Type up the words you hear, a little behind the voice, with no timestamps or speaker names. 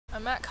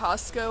I'm at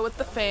Costco with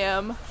the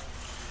fam.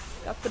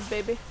 Got the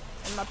baby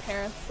and my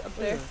parents up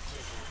there.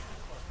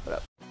 What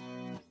up?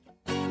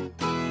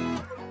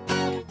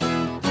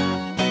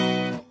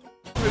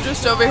 We're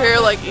just over here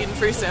like eating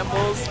free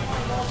samples.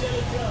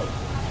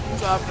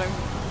 What's happening?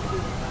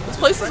 This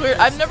place is weird.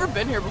 I've never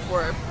been here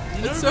before.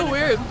 It's so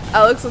weird.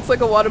 Alex looks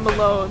like a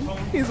watermelon.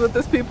 He's with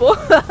his people.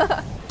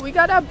 We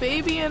got a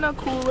baby in a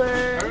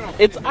cooler.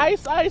 It's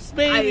ice, ice,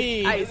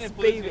 baby. Ice,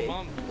 baby.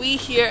 We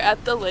here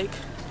at the lake.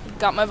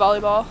 Got my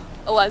volleyball.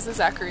 Eliza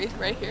Zachary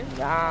right here.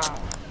 Yeah.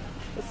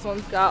 This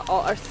one's got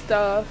all our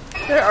stuff.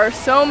 There are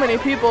so many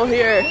people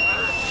here.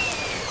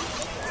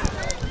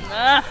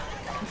 Ah,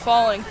 I'm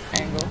falling.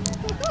 Angle.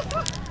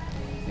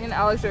 Me and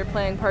Alex are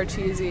playing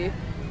Parcheesi,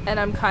 and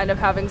I'm kind of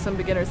having some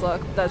beginner's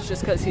luck. That's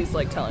just because he's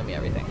like telling me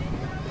everything.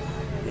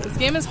 This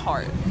game is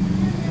hard.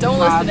 Don't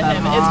listen to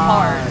him. It's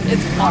hard.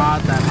 It's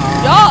hard.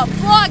 Y'all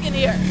vlogging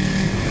here.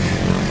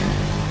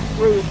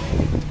 Rude.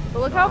 But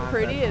look how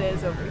pretty it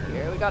is over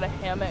here. We got a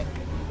hammock.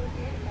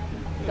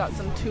 We got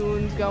some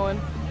tunes going.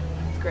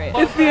 It's great.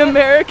 It's the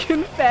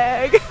American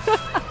fag.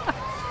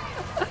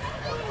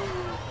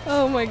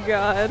 Oh my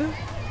god.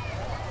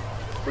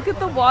 Look at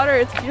the water.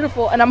 It's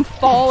beautiful. And I'm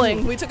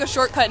falling. We took a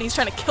shortcut and he's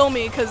trying to kill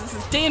me because this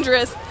is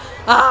dangerous.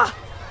 Ah!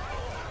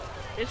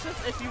 It's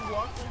just if you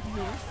walk like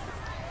this,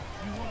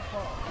 you won't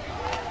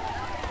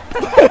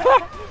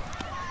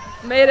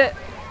fall. Made it.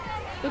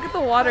 Look at the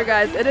water,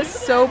 guys. It is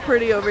so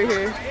pretty over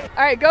here.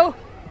 Alright, go.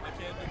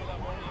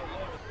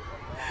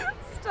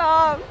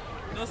 Stop.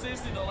 No,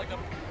 seriously though, like a...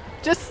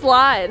 Just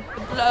slide.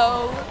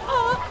 Blow.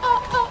 Oh,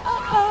 oh, oh,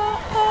 oh,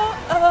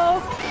 oh,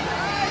 oh.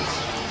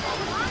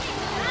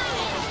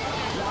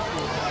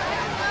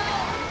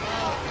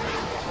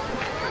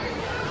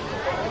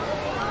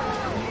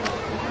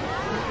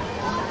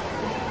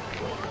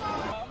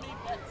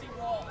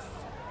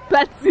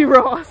 Betsy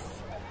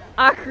Ross.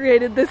 I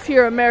created this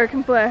here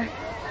American flag.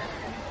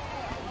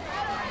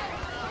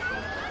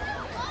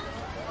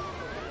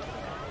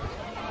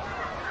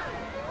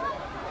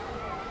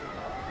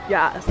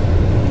 Yes.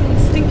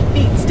 Stinky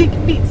feet, stinky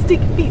feet,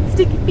 stinky feet,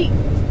 stinky feet.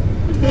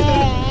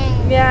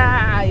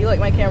 Yeah, you like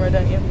my camera,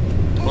 don't you?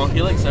 Well,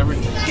 he likes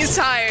everything. He's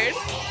tired.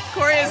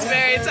 Corey is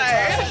very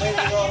tired.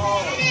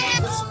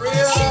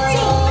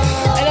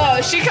 I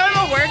know, she coming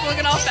to work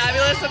looking all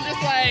fabulous. I'm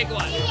just like,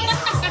 what?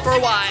 For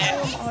why?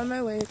 On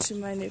my way to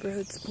my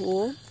neighborhood's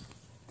pool.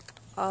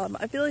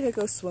 I feel like I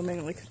go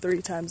swimming like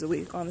 3 times a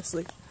week,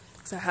 honestly.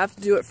 Because I have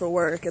to do it for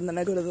work, and then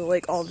I go to the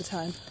lake all the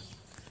time.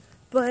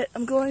 But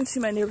I'm going to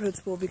my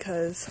neighborhood's pool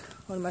because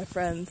one of my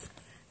friends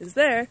is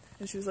there,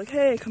 and she was like,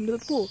 hey, come to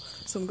the pool.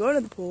 So I'm going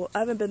to the pool. I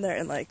haven't been there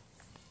in like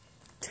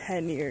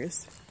 10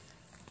 years.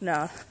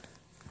 Nah,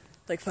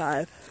 like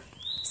 5,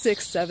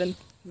 6, 7,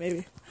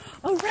 maybe.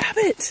 A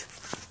rabbit!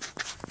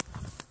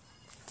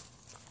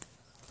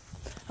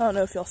 I don't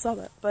know if y'all saw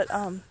that, but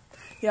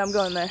yeah, I'm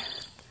going there.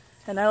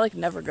 And I like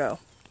never go.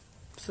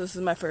 So this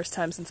is my first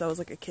time since I was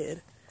like a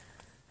kid.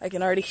 I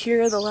can already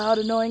hear the loud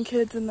annoying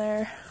kids in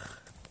there.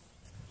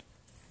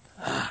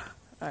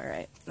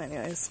 Alright,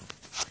 anyways.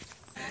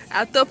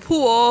 At the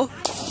pool,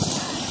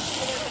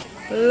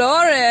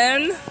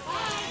 Lauren.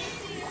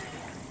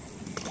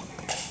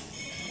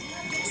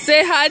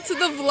 Say hi to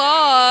the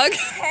vlog.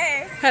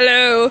 Hey.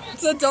 Hello.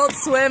 It's Adult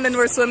Swim and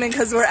we're swimming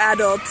because we're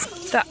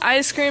adults. The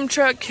ice cream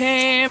truck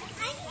came.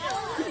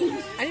 I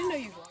didn't know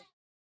you vlogged.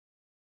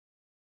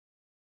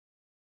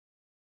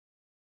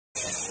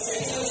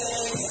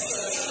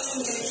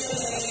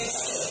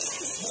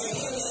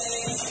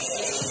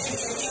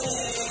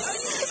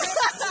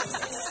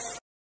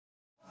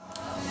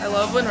 I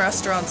love when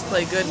restaurants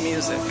play good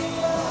music.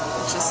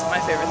 It's just my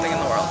favorite thing in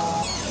the world.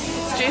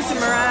 It's Jason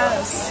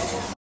Mraz.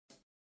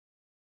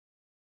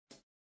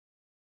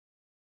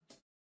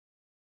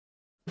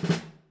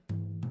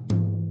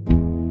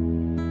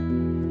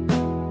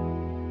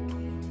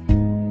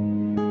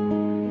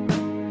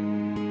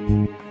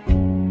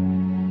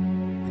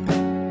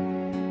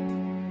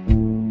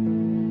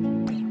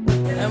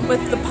 I'm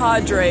with the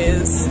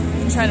Padres.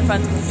 I'm trying to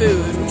find some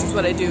food, which is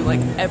what I do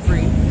like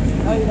every...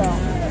 Oh, you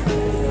don't.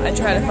 I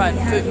try to find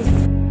food.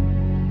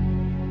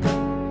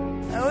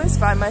 I always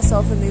find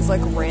myself in these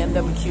like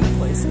random cute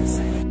places.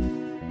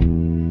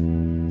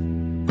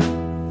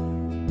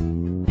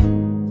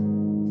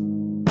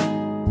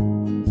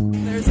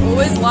 There's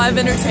always live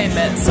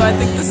entertainment, so I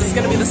think this is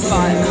gonna be the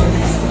spot.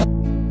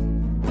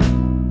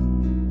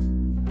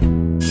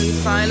 We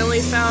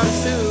finally found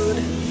food.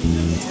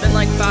 It's been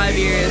like 5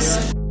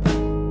 years.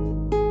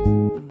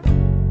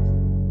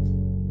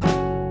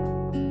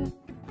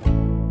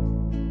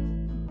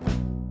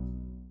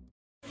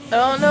 I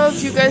don't know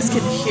if you guys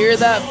can hear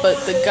that,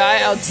 but the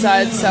guy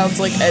outside sounds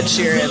like Ed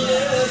Sheeran.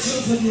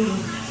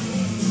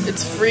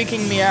 It's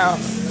freaking me out.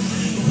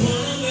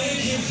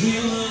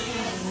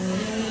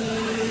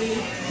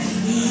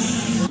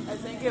 I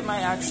think it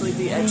might actually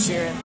be Ed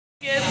Sheeran.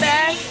 Get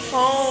back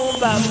home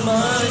by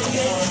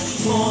Monday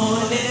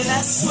morning,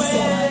 I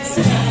swear.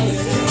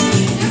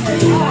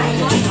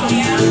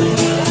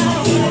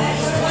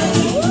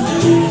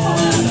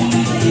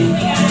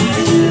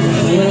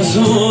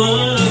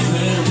 Guys,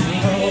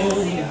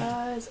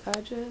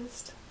 I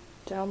just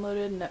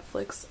downloaded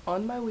Netflix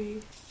on my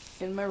Wii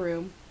in my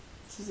room.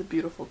 This is a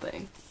beautiful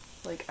thing.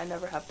 Like, I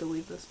never have to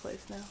leave this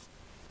place now.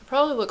 I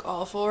probably look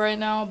awful right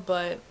now,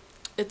 but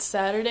it's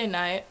Saturday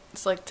night.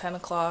 It's like 10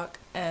 o'clock,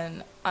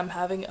 and I'm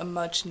having a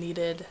much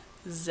needed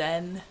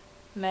Zen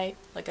night.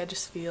 Like, I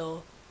just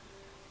feel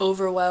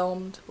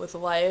overwhelmed with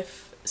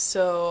life.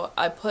 So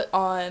I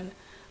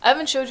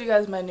haven't showed you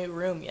guys my new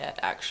room yet,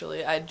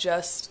 actually. I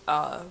just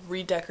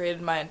redecorated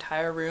my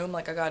entire room.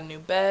 Like, I got a new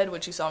bed,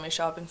 which you saw me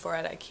shopping for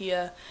at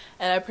IKEA,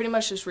 and I pretty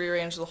much just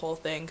rearranged the whole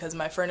thing because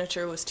my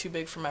furniture was too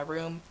big for my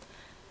room,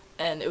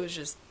 and it was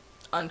just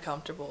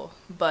uncomfortable.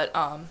 But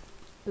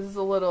this is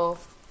a little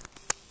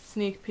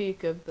sneak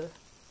peek of the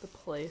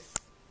place.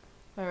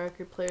 My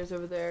record player's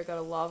over there. I got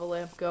a lava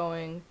lamp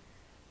going,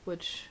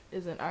 which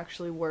isn't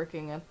actually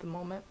working at the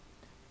moment.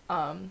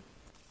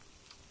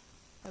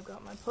 I've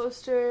got my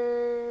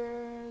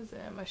posters,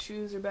 and my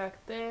shoes are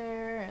back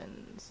there,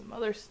 and some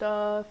other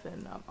stuff,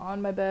 and I'm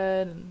on my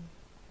bed, and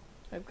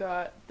I've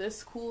got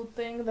this cool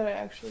thing that I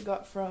actually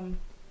got from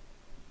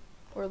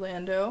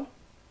Orlando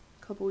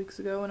a couple weeks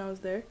ago when I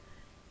was there.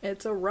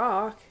 It's a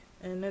rock,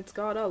 and it's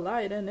got a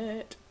light in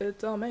it.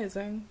 It's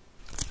amazing.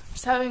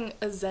 Just having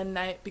a Zen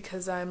night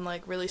because I'm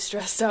like really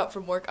stressed out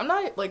from work. I'm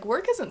not, like,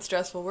 work isn't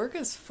stressful. Work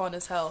is fun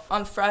as hell.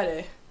 On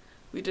Friday,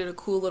 we did a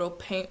cool little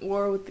paint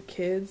war with the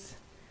kids.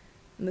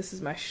 And this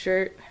is my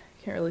shirt.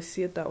 Can't really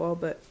see it that well,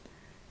 but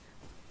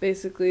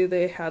basically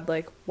they had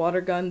like water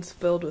guns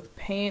filled with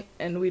paint,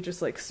 and we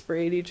just like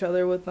sprayed each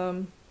other with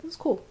them. It was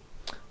cool.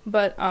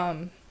 But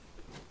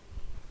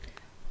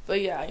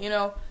yeah, you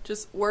know,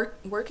 just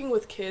working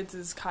with kids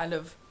is kind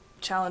of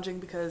challenging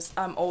because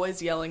I'm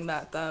always yelling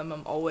at them.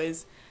 I'm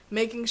always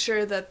making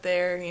sure that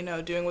they're, you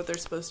know, doing what they're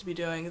supposed to be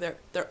doing.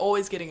 They're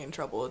always getting in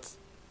trouble. It's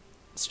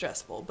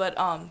stressful, but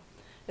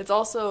it's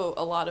also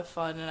a lot of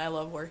fun, and I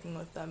love working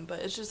with them, but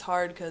it's just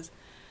hard because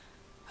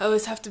I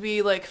always have to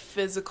be like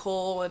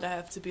physical, and I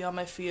have to be on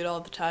my feet all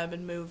the time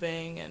and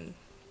moving and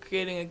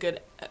creating a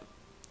good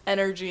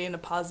energy and a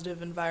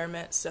positive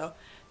environment. So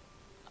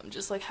I'm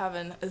just like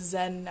having a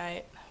Zen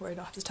night where I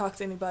don't have to talk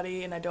to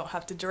anybody and I don't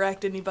have to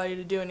direct anybody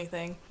to do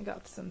anything. I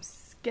got some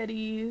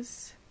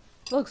Sketties.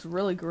 It looks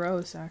really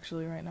gross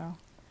actually right now.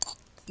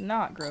 It's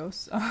not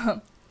gross.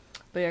 But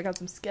yeah, I got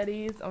some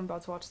Sketties. I'm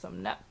about to watch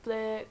some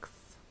Netflix.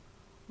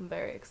 I'm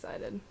very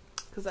excited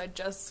because I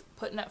just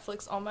put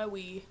Netflix on my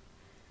Wii.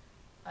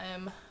 I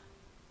am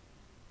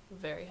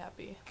very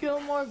happy.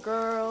 Gilmore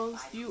Girls,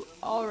 you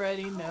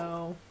already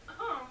know.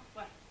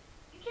 What?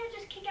 You can't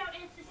just kick out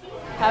Aunt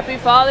Cecilia. Happy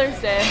Father's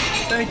Day.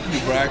 Thank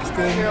you,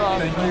 Braxton. You're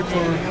welcome. Thank you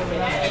for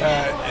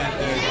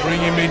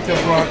bringing me to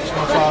brunch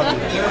on Father's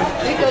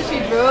Day. Because she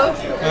drove?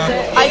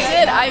 I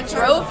did. I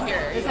drove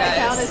here,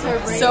 guys.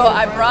 So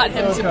I brought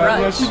him to brunch.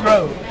 Well, she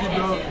drove.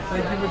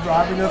 Thank you for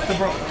driving us to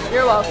brunch.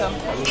 You're welcome.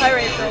 Hi,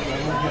 Rachel.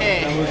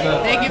 Hey,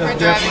 thank you for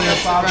driving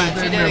us to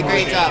brunch. You did a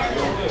great job.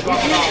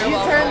 You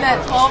turned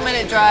that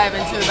 12-minute drive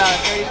into about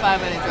a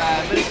 35-minute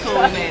drive, but it's cool,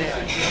 we made it.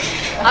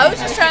 I was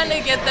just trying to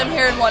get them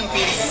here in one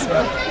piece.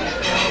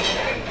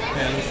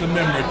 And it's a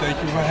memory. Thank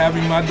you for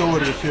having my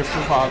daughters here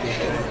for Father's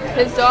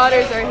Day. His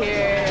daughters are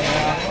here.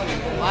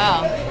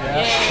 Wow.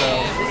 Yeah,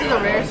 so. This is a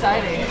rare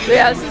sighting.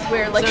 Yeah, this is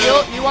weird. Like,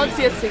 So- you won't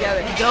see us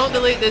together. Don't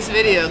delete this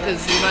video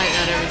because you might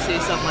not ever see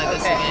something like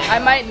this Okay. again. I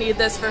might need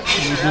this for You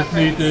future just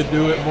need reference. to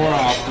do it more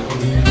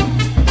often.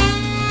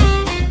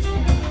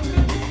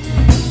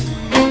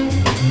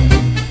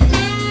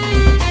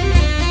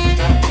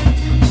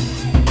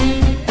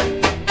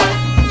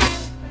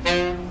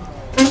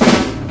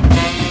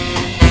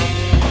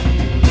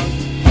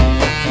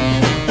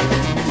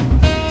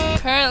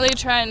 Currently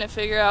trying to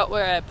figure out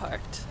where I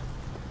parked.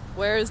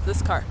 Where is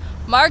this car?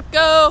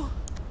 Marco!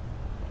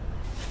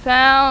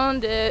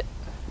 Found it.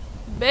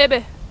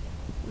 Baby,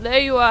 there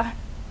you are.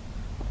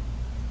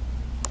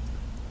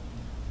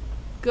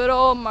 Good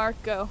old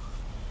Marco.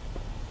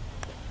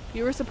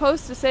 You were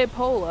supposed to say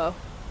polo.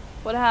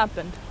 What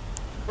happened?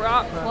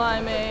 Rock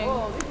climbing.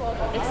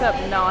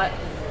 Except not.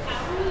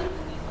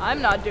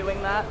 I'm not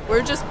doing that.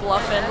 We're just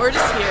bluffing. We're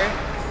just here.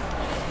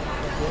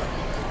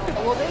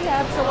 Well, they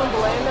have someone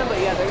belaying them, but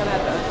yeah, they're gonna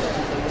have to.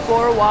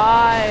 For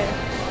why?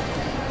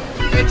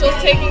 Rachel's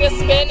taking a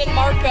spin in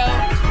Marco.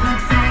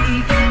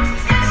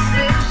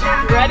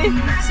 You ready?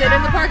 Sit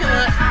in the parking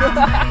lot.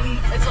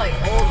 It's like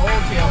old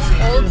TLC.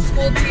 Old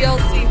school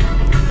TLC.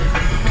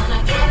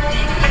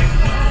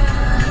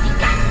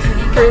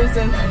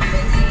 Cruising.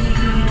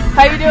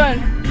 How you doing?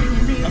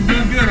 I'm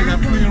doing good. I got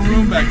plenty of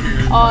room back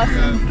here.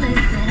 Awesome.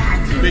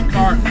 Big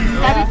car.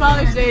 Happy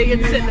Father's Day, you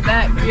get to sit in the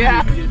back.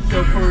 Yeah. Get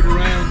chauffeured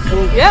around.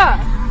 Cool. Yeah.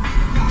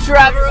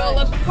 Driver roll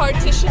up the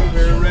partition.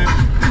 Very rare.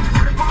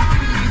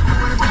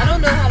 I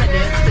don't know how to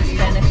dance to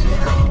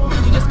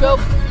Spanish. You just go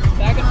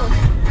back and forth.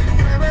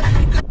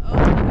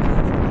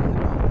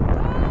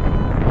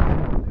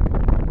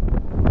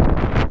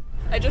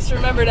 I just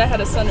remembered I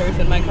had a sunroof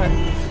in my car.